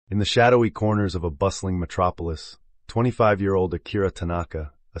In the shadowy corners of a bustling metropolis, 25-year-old Akira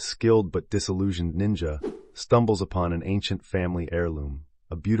Tanaka, a skilled but disillusioned ninja, stumbles upon an ancient family heirloom,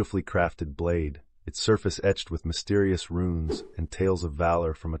 a beautifully crafted blade, its surface etched with mysterious runes and tales of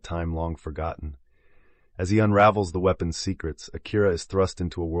valor from a time long forgotten. As he unravels the weapon's secrets, Akira is thrust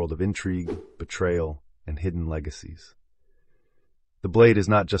into a world of intrigue, betrayal, and hidden legacies. The blade is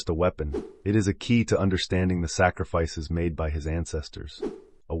not just a weapon, it is a key to understanding the sacrifices made by his ancestors,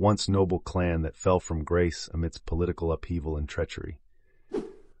 a once noble clan that fell from grace amidst political upheaval and treachery.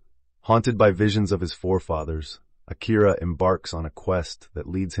 Haunted by visions of his forefathers, Akira embarks on a quest that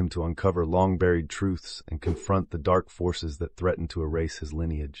leads him to uncover long-buried truths and confront the dark forces that threaten to erase his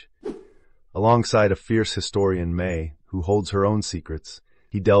lineage. Alongside a fierce historian Mei, who holds her own secrets,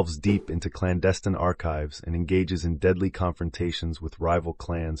 he delves deep into clandestine archives and engages in deadly confrontations with rival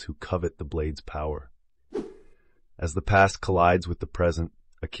clans who covet the blade's power. As the past collides with the present,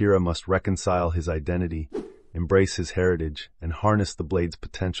 Akira must reconcile his identity, embrace his heritage, and harness the blade's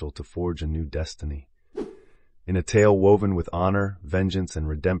potential to forge a new destiny. In a tale woven with honor, vengeance, and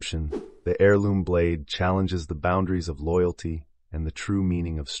redemption, the Heirloom Blade challenges the boundaries of loyalty and the true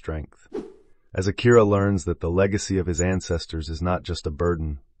meaning of strength. As Akira learns that the legacy of his ancestors is not just a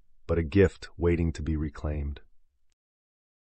burden, but a gift waiting to be reclaimed.